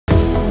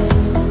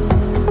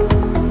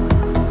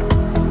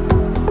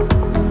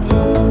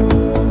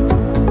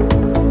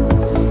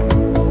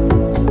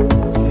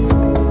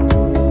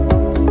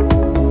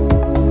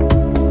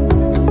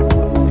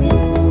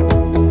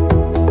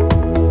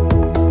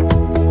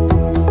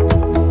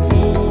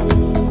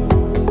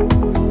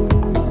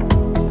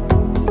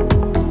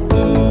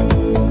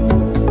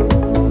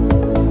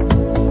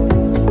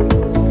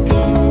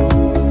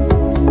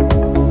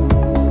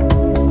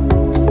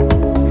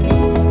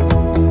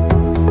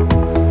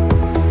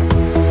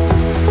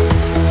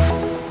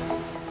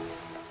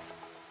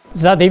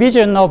The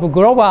Division of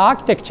Global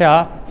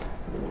Architecture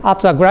at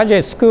the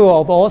Graduate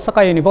School of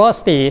Osaka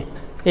University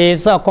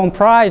is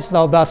comprised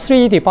of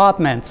 3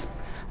 departments: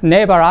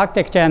 Naval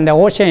Architecture and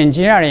Ocean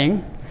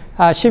Engineering,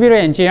 Civil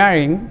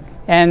Engineering,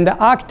 and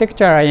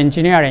Architectural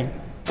Engineering.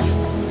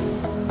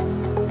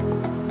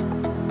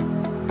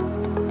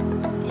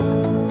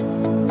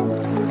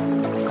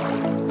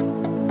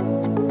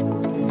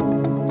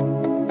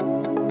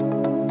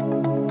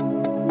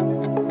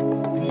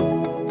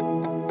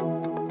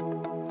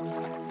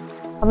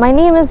 My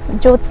name is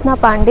Jyotsna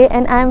Pandey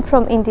and I am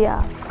from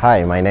India.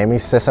 Hi, my name is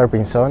Cesar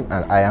Pinzon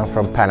and I am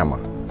from Panama.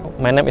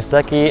 My name is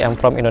Zaki, I'm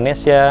from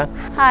Indonesia.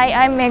 Hi,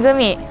 I'm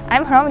Megumi.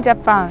 I'm from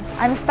Japan.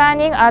 I'm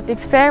studying at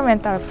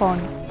Experimental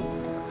Pond.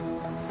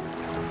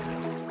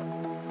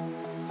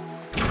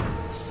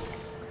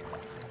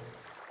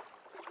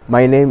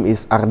 My name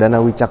is Ardana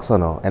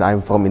Wicaksono and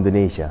I'm from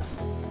Indonesia.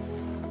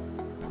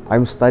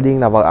 I'm studying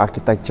Naval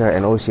Architecture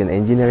and Ocean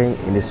Engineering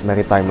in this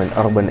Maritime and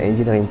Urban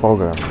Engineering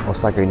program,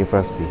 Osaka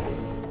University.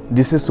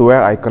 This is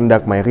where I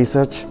conduct my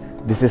research.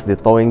 This is the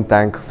towing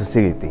tank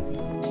facility.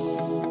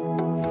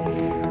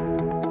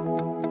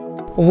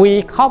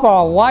 We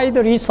cover wide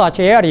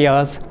research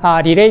areas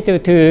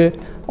related to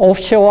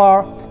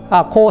offshore,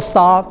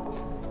 coastal,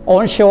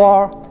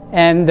 onshore,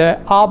 and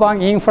urban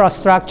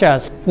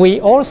infrastructures.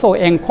 We also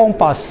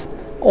encompass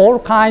all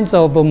kinds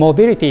of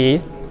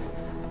mobility,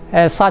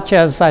 such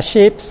as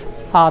ships,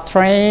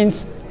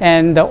 trains,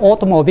 and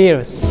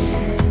automobiles.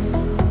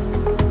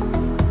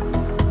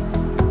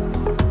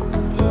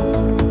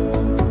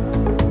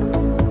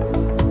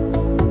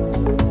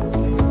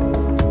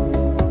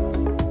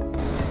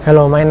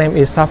 Hello, my name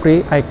is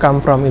Safri. I come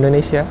from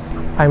Indonesia.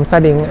 I'm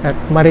studying at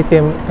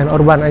Maritime and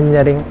Urban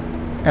Engineering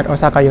at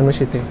Osaka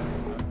University.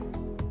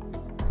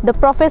 The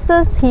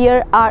professors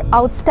here are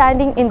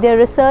outstanding in their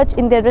research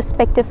in their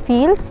respective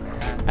fields.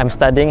 I'm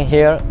studying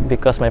here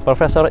because my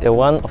professor is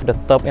one of the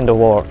top in the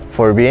world.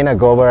 For being a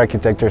global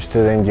architecture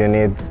student, you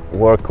need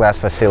world-class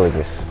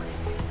facilities.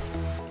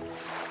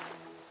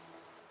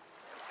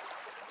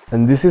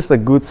 And this is a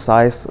good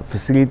size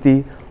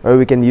facility where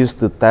we can use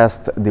to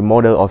test the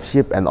model of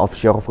ship and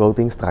offshore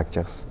floating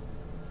structures.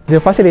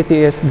 The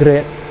facility is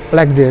great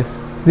like this.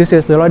 This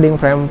is the loading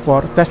frame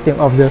for testing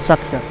of the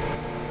structure.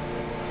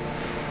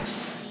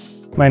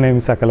 My name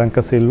is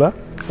Akalanka Silva.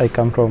 I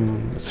come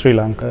from Sri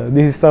Lanka.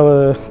 This is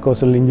our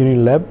coastal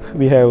engineering lab.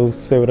 We have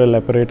several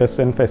apparatus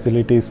and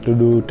facilities to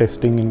do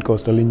testing in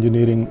coastal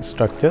engineering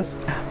structures.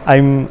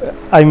 I'm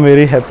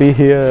very happy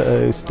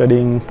here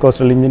studying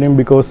coastal engineering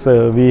because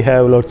we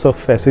have lots of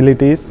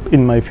facilities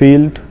in my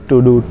field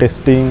to do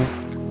testing.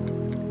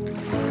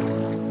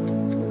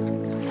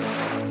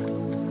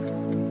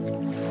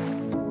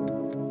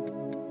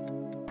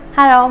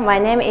 Hello, my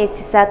name is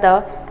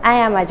Chisato. I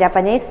am a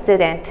Japanese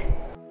student.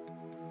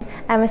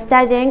 I'm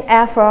studying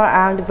airflow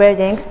and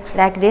buildings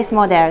like this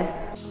model.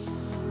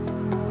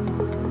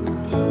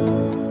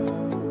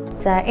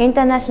 The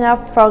international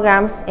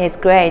programs is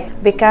great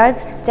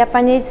because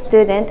Japanese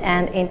student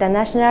and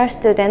international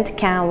student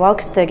can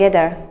work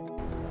together.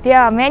 There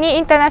are many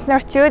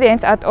international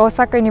students at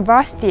Osaka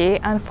University,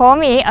 and for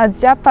me as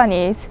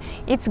Japanese,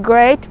 it's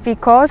great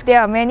because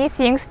there are many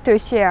things to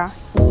share.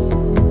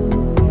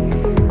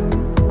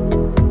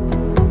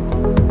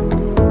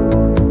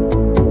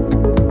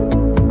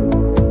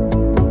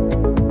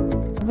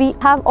 We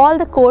have all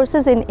the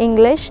courses in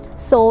English,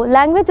 so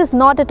language is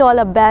not at all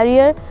a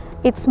barrier,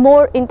 it's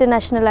more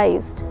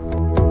internationalized.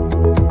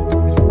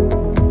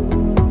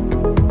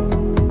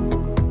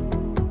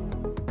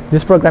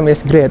 This program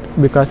is great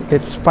because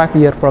it's a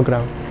 5-year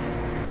program.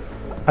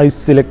 I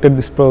selected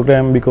this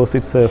program because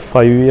it's a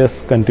 5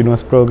 years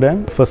continuous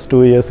program. First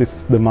 2 years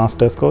is the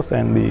master's course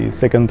and the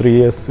second 3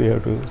 years we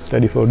have to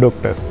study for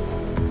doctors.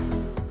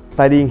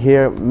 Studying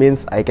here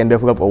means I can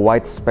develop a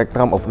wide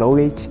spectrum of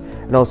knowledge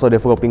and also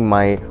developing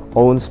my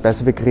own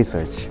specific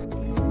research.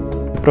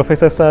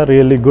 Professors are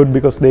really good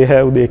because they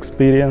have the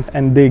experience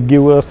and they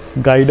give us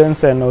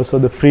guidance and also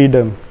the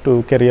freedom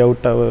to carry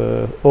out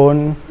our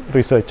own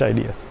research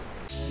ideas.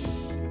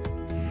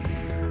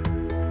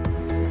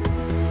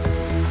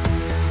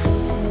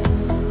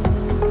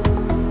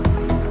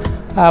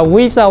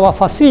 With our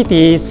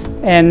facilities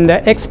and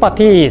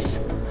expertise,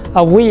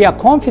 we are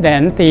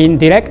confident in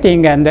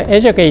directing and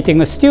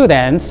educating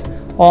students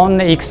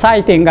on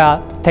exciting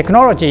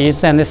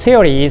technologies and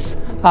theories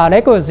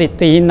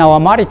requisite in our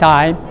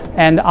maritime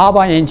and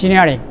urban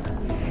engineering.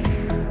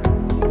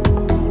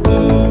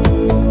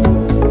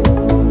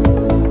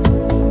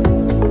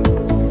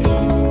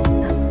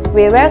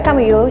 We welcome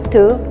you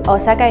to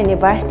Osaka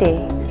University.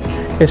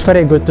 It's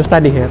very good to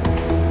study here,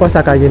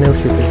 Osaka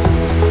University.